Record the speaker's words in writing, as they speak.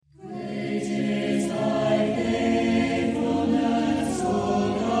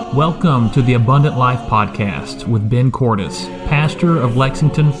Welcome to the Abundant Life Podcast with Ben Cordes, pastor of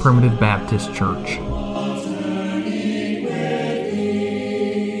Lexington Primitive Baptist Church.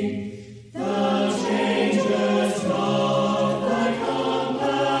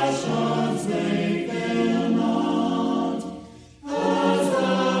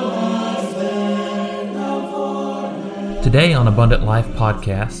 Today on Abundant Life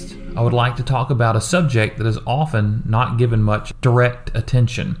Podcast, I would like to talk about a subject that is often not given much direct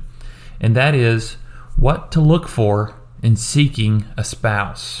attention, and that is what to look for in seeking a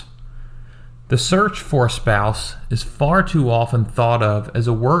spouse. The search for a spouse is far too often thought of as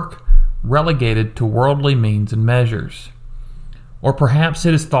a work relegated to worldly means and measures. Or perhaps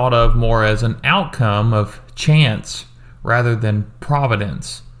it is thought of more as an outcome of chance rather than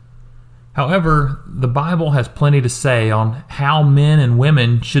providence. However, the Bible has plenty to say on how men and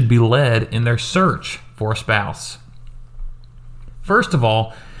women should be led in their search for a spouse. First of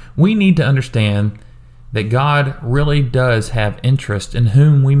all, we need to understand that God really does have interest in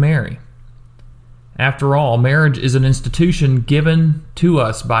whom we marry. After all, marriage is an institution given to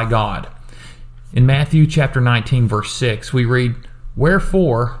us by God. In Matthew chapter 19, verse 6, we read,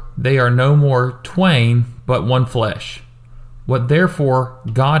 "Wherefore they are no more twain, but one flesh. What therefore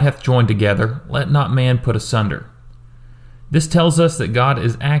God hath joined together, let not man put asunder." This tells us that God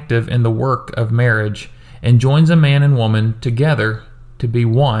is active in the work of marriage and joins a man and woman together to be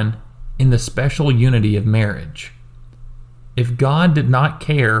one in the special unity of marriage. If God did not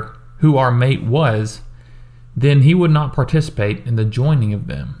care who our mate was, then he would not participate in the joining of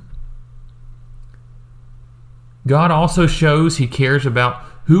them. God also shows he cares about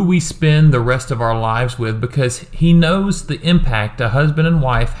who we spend the rest of our lives with because he knows the impact a husband and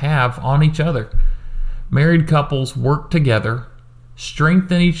wife have on each other. Married couples work together,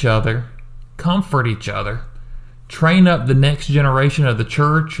 strengthen each other, comfort each other, train up the next generation of the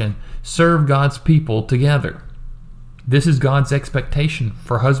church, and serve God's people together. This is God's expectation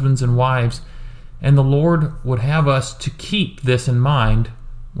for husbands and wives, and the Lord would have us to keep this in mind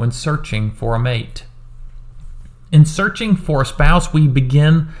when searching for a mate. In searching for a spouse, we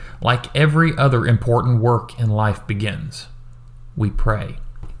begin like every other important work in life begins. We pray.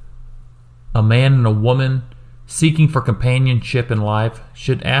 A man and a woman seeking for companionship in life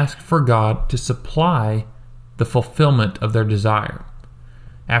should ask for God to supply the fulfillment of their desire.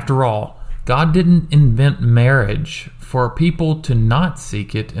 After all, God didn't invent marriage for people to not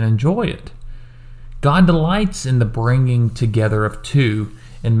seek it and enjoy it. God delights in the bringing together of two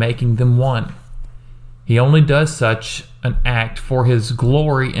and making them one. He only does such an act for his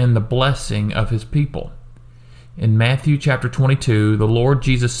glory and the blessing of his people. In Matthew chapter 22, the Lord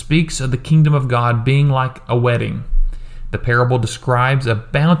Jesus speaks of the kingdom of God being like a wedding. The parable describes a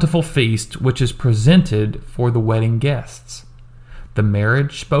bountiful feast which is presented for the wedding guests. The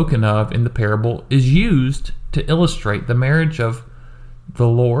marriage spoken of in the parable is used to illustrate the marriage of the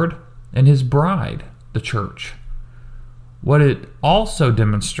Lord and his bride, the church. What it also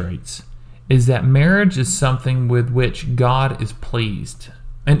demonstrates is that marriage is something with which God is pleased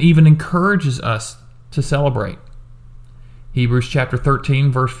and even encourages us to celebrate. Hebrews chapter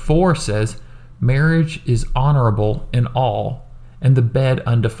 13 verse 4 says, "Marriage is honorable in all, and the bed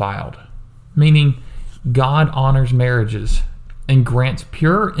undefiled," meaning God honors marriages and grants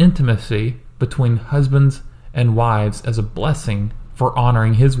pure intimacy between husbands and wives as a blessing for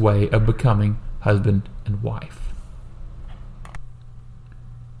honoring his way of becoming husband and wife.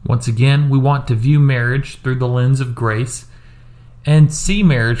 Once again, we want to view marriage through the lens of grace and see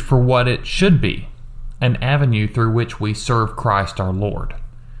marriage for what it should be, an avenue through which we serve Christ our Lord.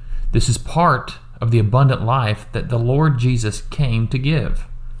 This is part of the abundant life that the Lord Jesus came to give.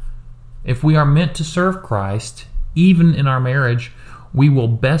 If we are meant to serve Christ, even in our marriage, we will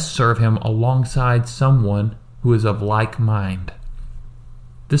best serve him alongside someone who is of like mind.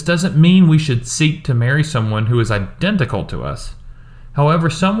 This doesn't mean we should seek to marry someone who is identical to us. However,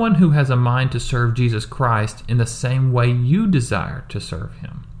 someone who has a mind to serve Jesus Christ in the same way you desire to serve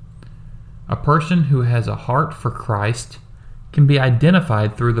him. A person who has a heart for Christ can be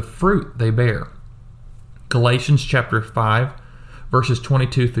identified through the fruit they bear. Galatians chapter 5, verses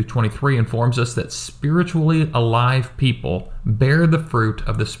 22 through 23 informs us that spiritually alive people bear the fruit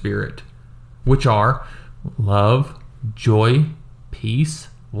of the Spirit, which are love, joy, peace,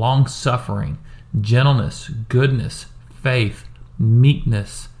 long-suffering, gentleness, goodness, faith,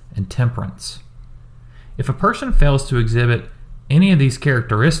 meekness, and temperance. If a person fails to exhibit any of these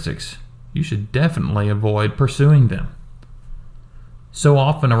characteristics, you should definitely avoid pursuing them. So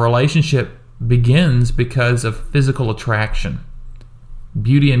often a relationship begins because of physical attraction.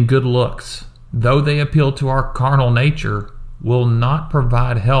 Beauty and good looks, though they appeal to our carnal nature, will not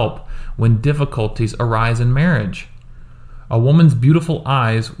provide help when difficulties arise in marriage. A woman's beautiful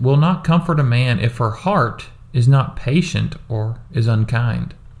eyes will not comfort a man if her heart is not patient or is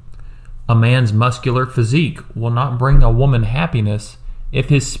unkind. A man's muscular physique will not bring a woman happiness if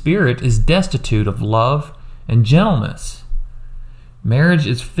his spirit is destitute of love and gentleness. Marriage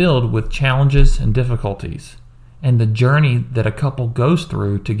is filled with challenges and difficulties, and the journey that a couple goes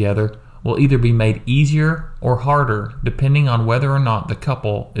through together will either be made easier or harder depending on whether or not the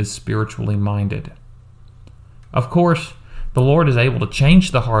couple is spiritually minded. Of course, the Lord is able to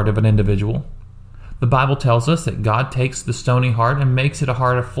change the heart of an individual. The Bible tells us that God takes the stony heart and makes it a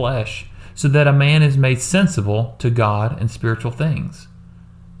heart of flesh, so that a man is made sensible to God and spiritual things.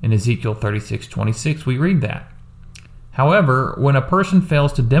 In Ezekiel 36:26, we read that. However, when a person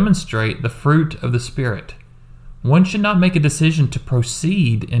fails to demonstrate the fruit of the Spirit, one should not make a decision to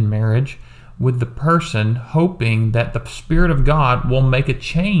proceed in marriage with the person hoping that the Spirit of God will make a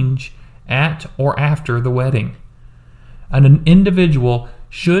change at or after the wedding. An individual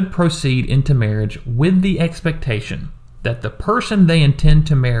should proceed into marriage with the expectation that the person they intend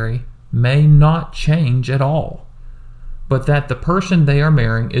to marry may not change at all, but that the person they are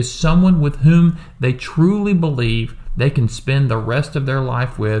marrying is someone with whom they truly believe they can spend the rest of their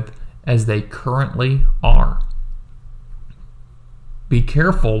life with as they currently are. Be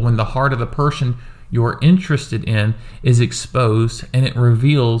careful when the heart of the person you're interested in is exposed and it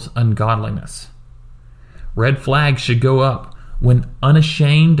reveals ungodliness. Red flags should go up when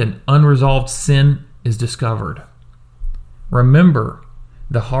unashamed and unresolved sin is discovered. Remember,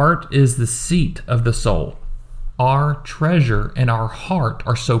 the heart is the seat of the soul. Our treasure and our heart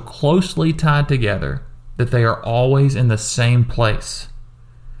are so closely tied together that they are always in the same place.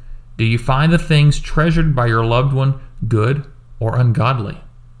 Do you find the things treasured by your loved one good or ungodly?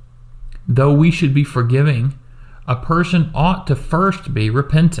 Though we should be forgiving, a person ought to first be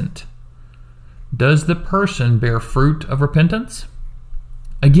repentant. Does the person bear fruit of repentance?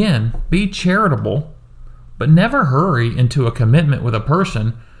 Again, be charitable, but never hurry into a commitment with a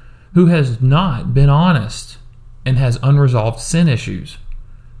person who has not been honest and has unresolved sin issues.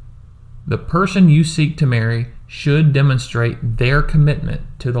 The person you seek to marry should demonstrate their commitment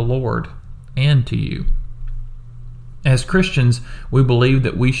to the Lord and to you. As Christians, we believe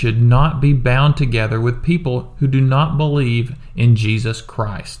that we should not be bound together with people who do not believe in Jesus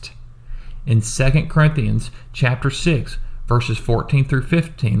Christ. In 2 Corinthians chapter 6, verses 14 through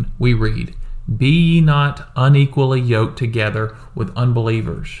 15, we read, "Be ye not unequally yoked together with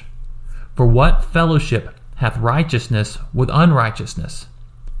unbelievers. For what fellowship hath righteousness with unrighteousness?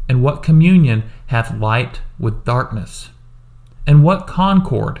 And what communion hath light with darkness? And what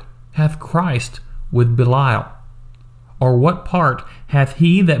concord hath Christ with Belial? Or what part hath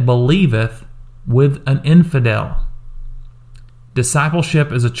he that believeth with an infidel?"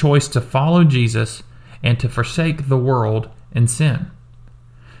 Discipleship is a choice to follow Jesus and to forsake the world and sin,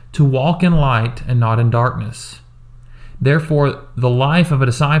 to walk in light and not in darkness. Therefore, the life of a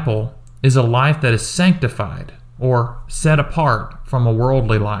disciple is a life that is sanctified or set apart from a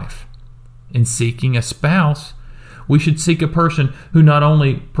worldly life. In seeking a spouse, we should seek a person who not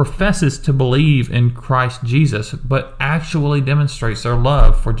only professes to believe in Christ Jesus, but actually demonstrates their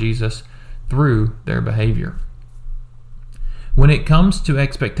love for Jesus through their behavior. When it comes to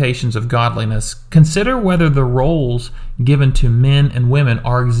expectations of godliness, consider whether the roles given to men and women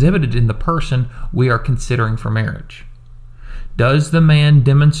are exhibited in the person we are considering for marriage. Does the man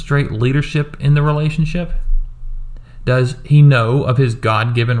demonstrate leadership in the relationship? Does he know of his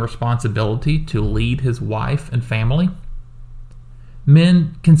God-given responsibility to lead his wife and family?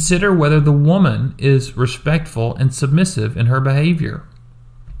 Men, consider whether the woman is respectful and submissive in her behavior.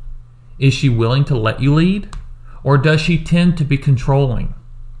 Is she willing to let you lead? Or does she tend to be controlling?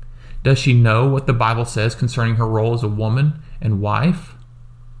 Does she know what the Bible says concerning her role as a woman and wife?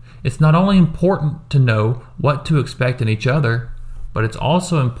 It's not only important to know what to expect in each other, but it's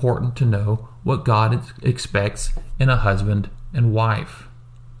also important to know what God expects in a husband and wife.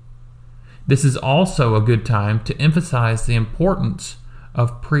 This is also a good time to emphasize the importance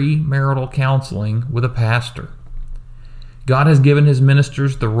of premarital counseling with a pastor. God has given his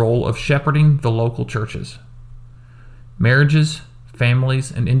ministers the role of shepherding the local churches. Marriages,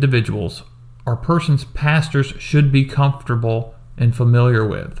 families, and individuals are persons pastors should be comfortable and familiar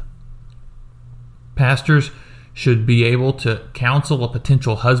with. Pastors should be able to counsel a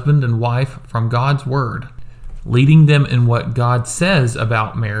potential husband and wife from God's Word, leading them in what God says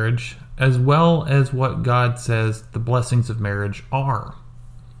about marriage, as well as what God says the blessings of marriage are.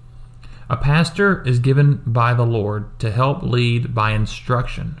 A pastor is given by the Lord to help lead by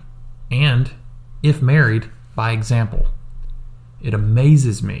instruction and, if married, by example. It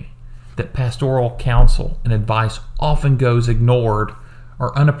amazes me that pastoral counsel and advice often goes ignored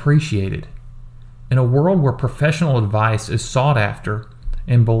or unappreciated. In a world where professional advice is sought after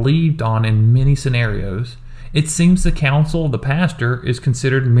and believed on in many scenarios, it seems the counsel of the pastor is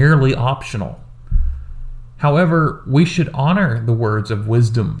considered merely optional. However, we should honor the words of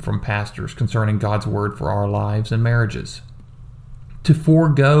wisdom from pastors concerning God's word for our lives and marriages. To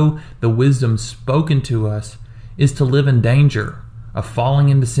forego the wisdom spoken to us is to live in danger of falling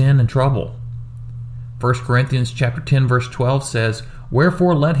into sin and trouble. 1 Corinthians chapter 10, verse 12 says,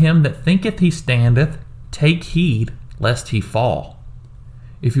 "Wherefore let him that thinketh he standeth take heed lest he fall."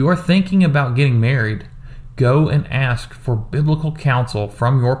 If you are thinking about getting married, go and ask for biblical counsel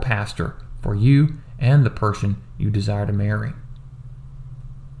from your pastor for you and the person you desire to marry.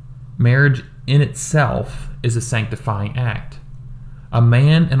 Marriage in itself is a sanctifying act. A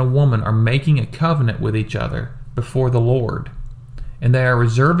man and a woman are making a covenant with each other before the Lord, and they are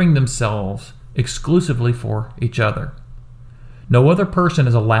reserving themselves exclusively for each other. No other person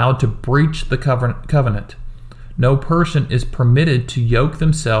is allowed to breach the covenant. No person is permitted to yoke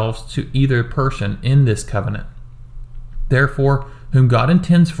themselves to either person in this covenant. Therefore, whom God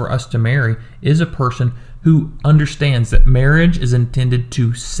intends for us to marry is a person who understands that marriage is intended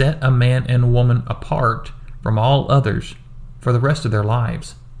to set a man and a woman apart from all others for the rest of their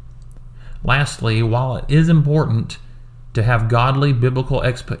lives. Lastly, while it is important to have godly biblical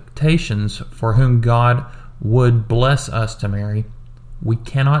expectations for whom God would bless us to marry, we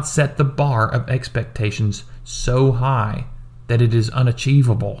cannot set the bar of expectations so high that it is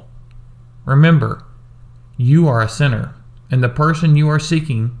unachievable. Remember, you are a sinner, and the person you are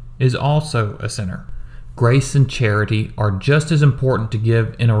seeking is also a sinner. Grace and charity are just as important to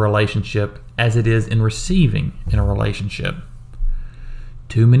give in a relationship as it is in receiving in a relationship.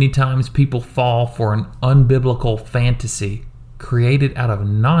 Too many times people fall for an unbiblical fantasy created out of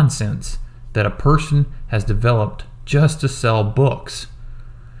nonsense that a person has developed just to sell books.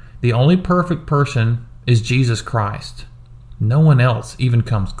 The only perfect person is Jesus Christ. No one else even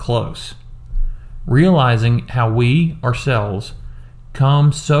comes close. Realizing how we ourselves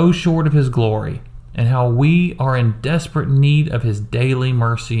come so short of His glory and how we are in desperate need of His daily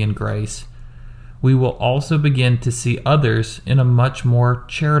mercy and grace, we will also begin to see others in a much more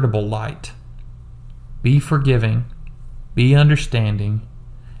charitable light. Be forgiving, be understanding,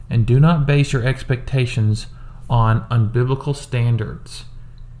 and do not base your expectations on unbiblical standards.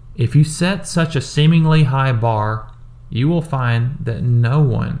 If you set such a seemingly high bar, you will find that no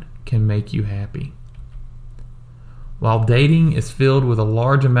one can make you happy. While dating is filled with a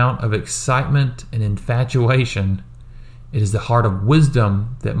large amount of excitement and infatuation, it is the heart of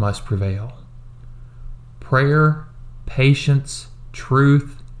wisdom that must prevail. Prayer, patience,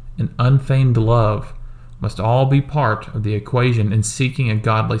 truth, and unfeigned love must all be part of the equation in seeking a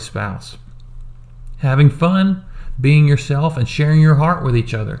godly spouse. Having fun, being yourself, and sharing your heart with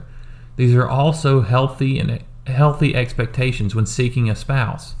each other. These are also healthy expectations when seeking a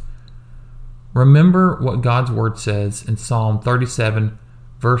spouse. Remember what God's Word says in Psalm 37,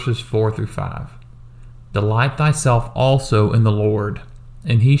 verses 4 through 5. Delight thyself also in the Lord,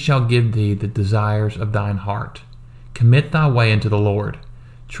 and He shall give thee the desires of thine heart. Commit thy way unto the Lord.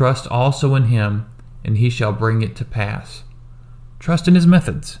 Trust also in Him, and He shall bring it to pass. Trust in His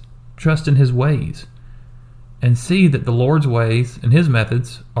methods. Trust in His ways. And see that the Lord's ways and His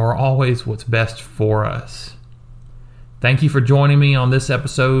methods are always what's best for us. Thank you for joining me on this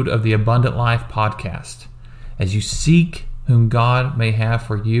episode of the Abundant Life Podcast. As you seek whom God may have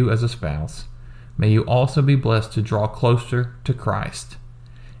for you as a spouse, may you also be blessed to draw closer to Christ.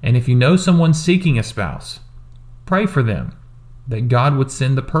 And if you know someone seeking a spouse, pray for them, that God would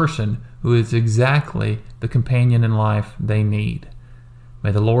send the person who is exactly the companion in life they need.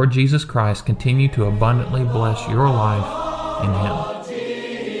 May the Lord Jesus Christ continue to abundantly bless your life in Him.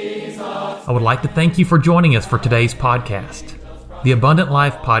 I would like to thank you for joining us for today's podcast. The Abundant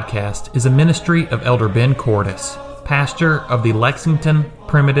Life Podcast is a ministry of Elder Ben Cordis, pastor of the Lexington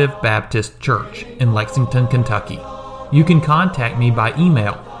Primitive Baptist Church in Lexington, Kentucky. You can contact me by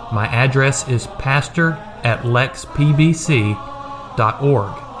email. My address is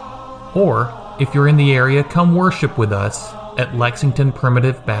pastor@lexpbc.org. Or, if you're in the area, come worship with us at Lexington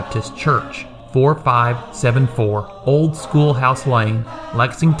Primitive Baptist Church, 4574 Old Schoolhouse Lane,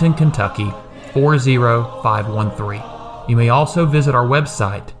 Lexington, Kentucky, 40513. You may also visit our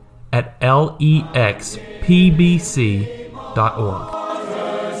website at lexpbc.org.